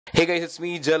Hey guys, it's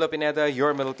me, Jello Pineda,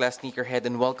 your middle class sneakerhead,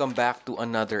 and welcome back to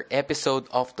another episode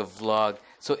of the vlog.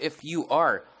 So if you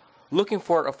are looking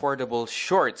for affordable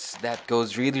shorts that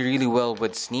goes really well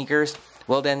with sneakers,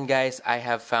 well then guys, I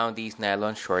have found these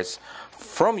nylon shorts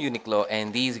from Uniqlo,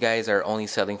 and these guys are only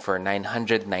selling for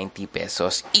 990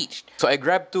 pesos each. So I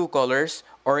grabbed two colors,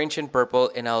 orange and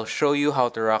purple, and I'll show you how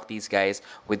to rock these guys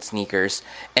with sneakers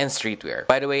and streetwear.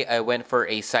 By the way, I went for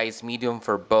a size medium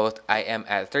for both. I am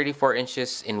at 34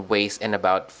 inches in waist and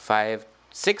about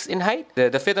 5'6" in height.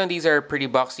 The fit on these are pretty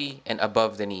boxy and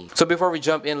above the knee. So before we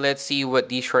jump in, let's see what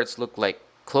these shorts look like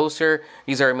closer.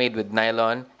 These are made with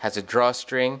nylon, has a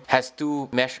drawstring, has two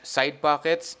mesh side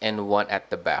pockets, and one at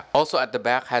the back. Also at the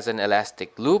back has an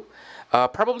elastic loop,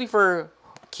 probably for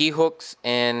key hooks,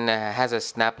 and has a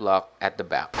snap lock at the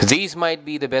back. These might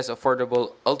be the best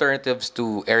affordable alternatives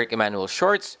to Eric Emanuel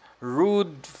shorts,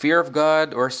 Rude, Fear of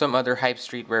God, or some other hype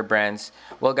streetwear brands.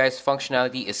 Well guys,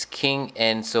 functionality is king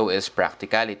and so is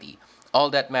practicality. All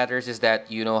that matters is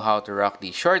that you know how to rock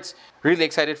these shorts. Really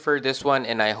excited for this one,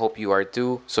 and I hope you are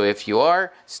too. So if you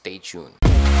are, stay tuned.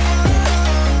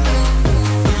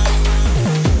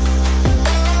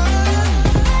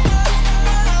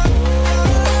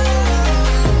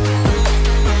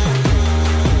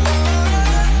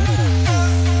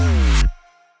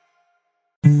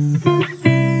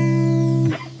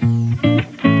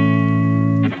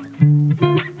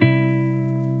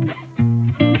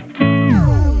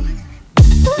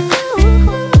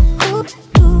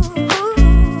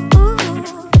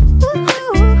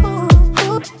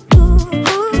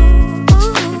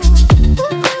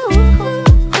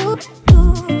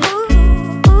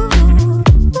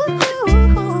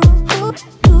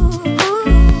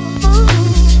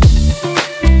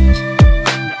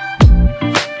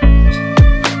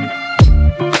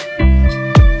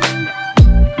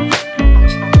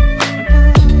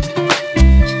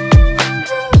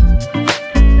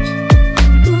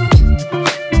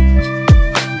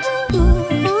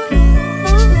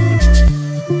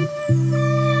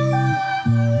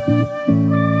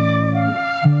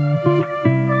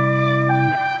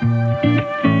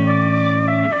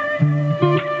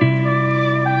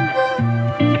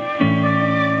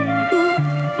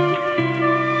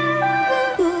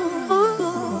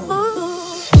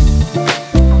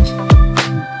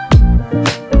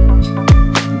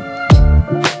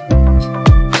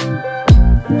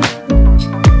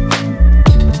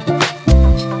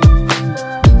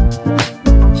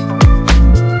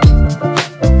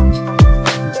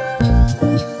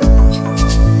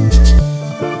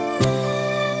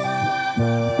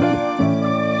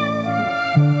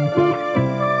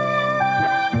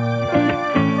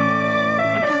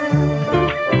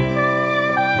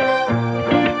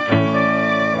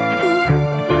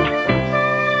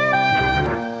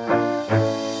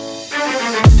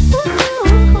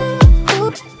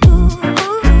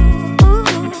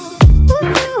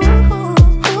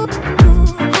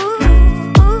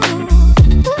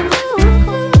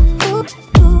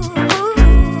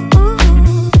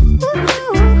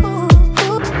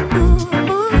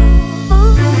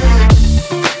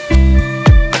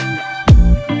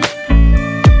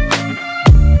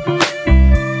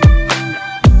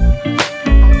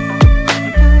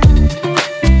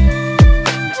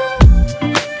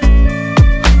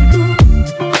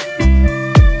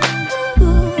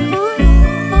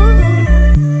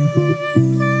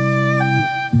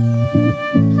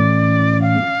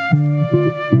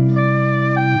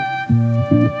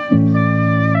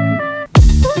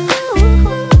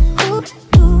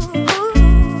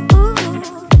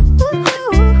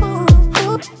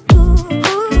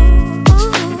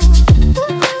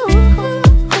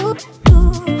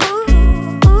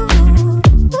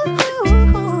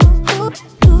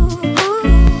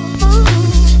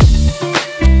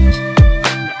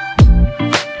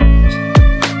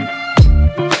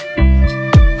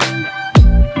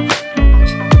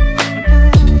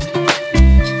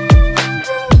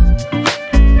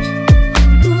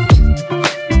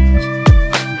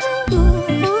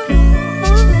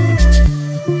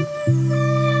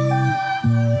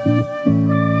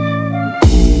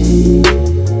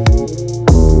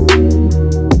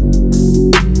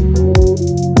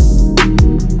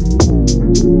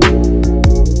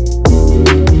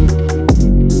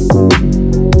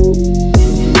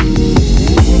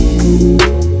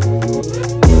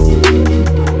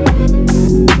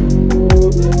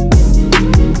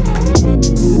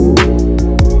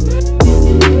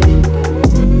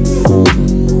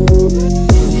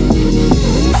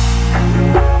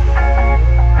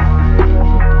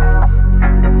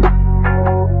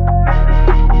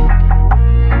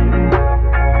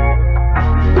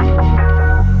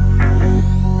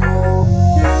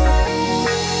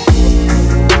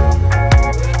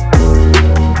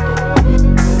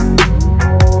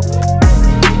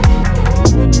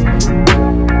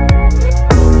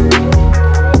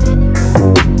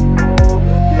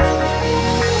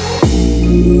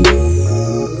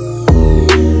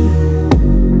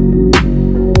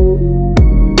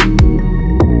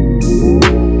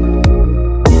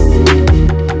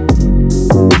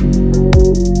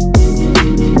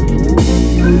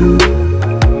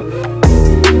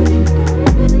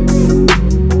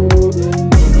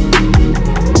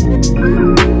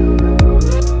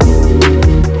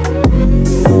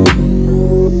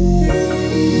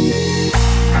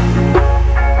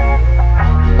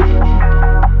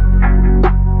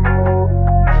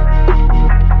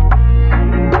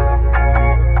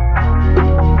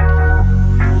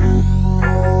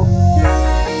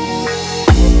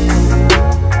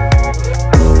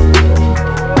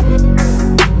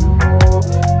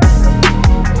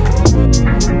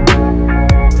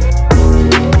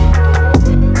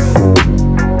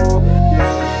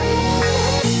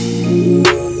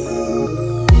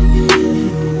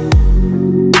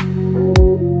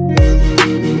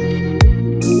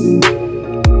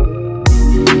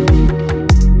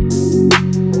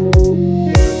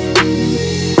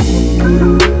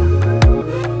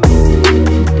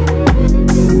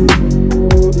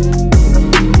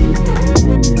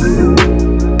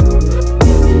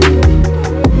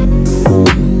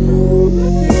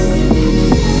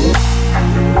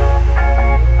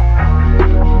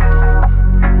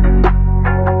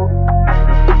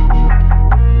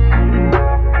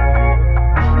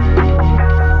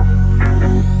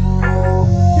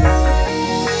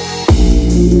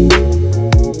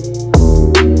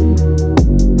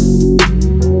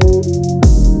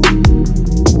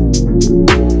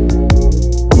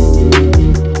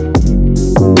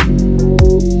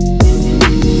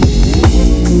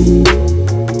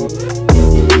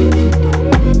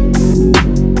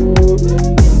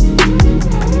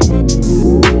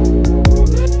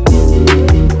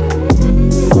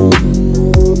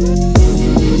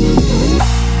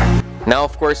 Now,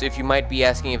 of course, if you might be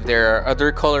asking if there are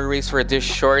other colorways for these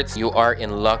shorts, you are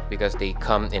in luck because they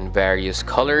come in various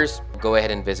colors. Go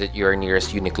ahead and visit your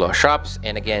nearest Uniqlo shops.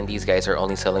 And again, these guys are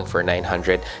only selling for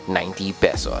 990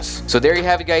 pesos. So there you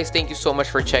have it, guys. Thank you so much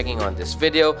for checking on this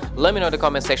video. Let me know in the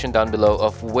comment section down below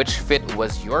of which fit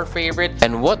was your favorite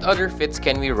and what other fits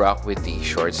can we rock with these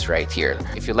shorts right here.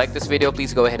 If you like this video,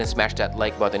 please go ahead and smash that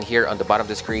like button here on the bottom of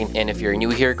the screen. And if you're new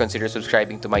here, consider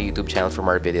subscribing to my YouTube channel for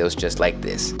more videos just like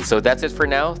this. So that's it for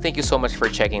now. Thank you so much for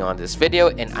checking on this video,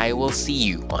 and I will see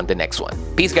you on the next one.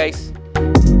 Peace, guys.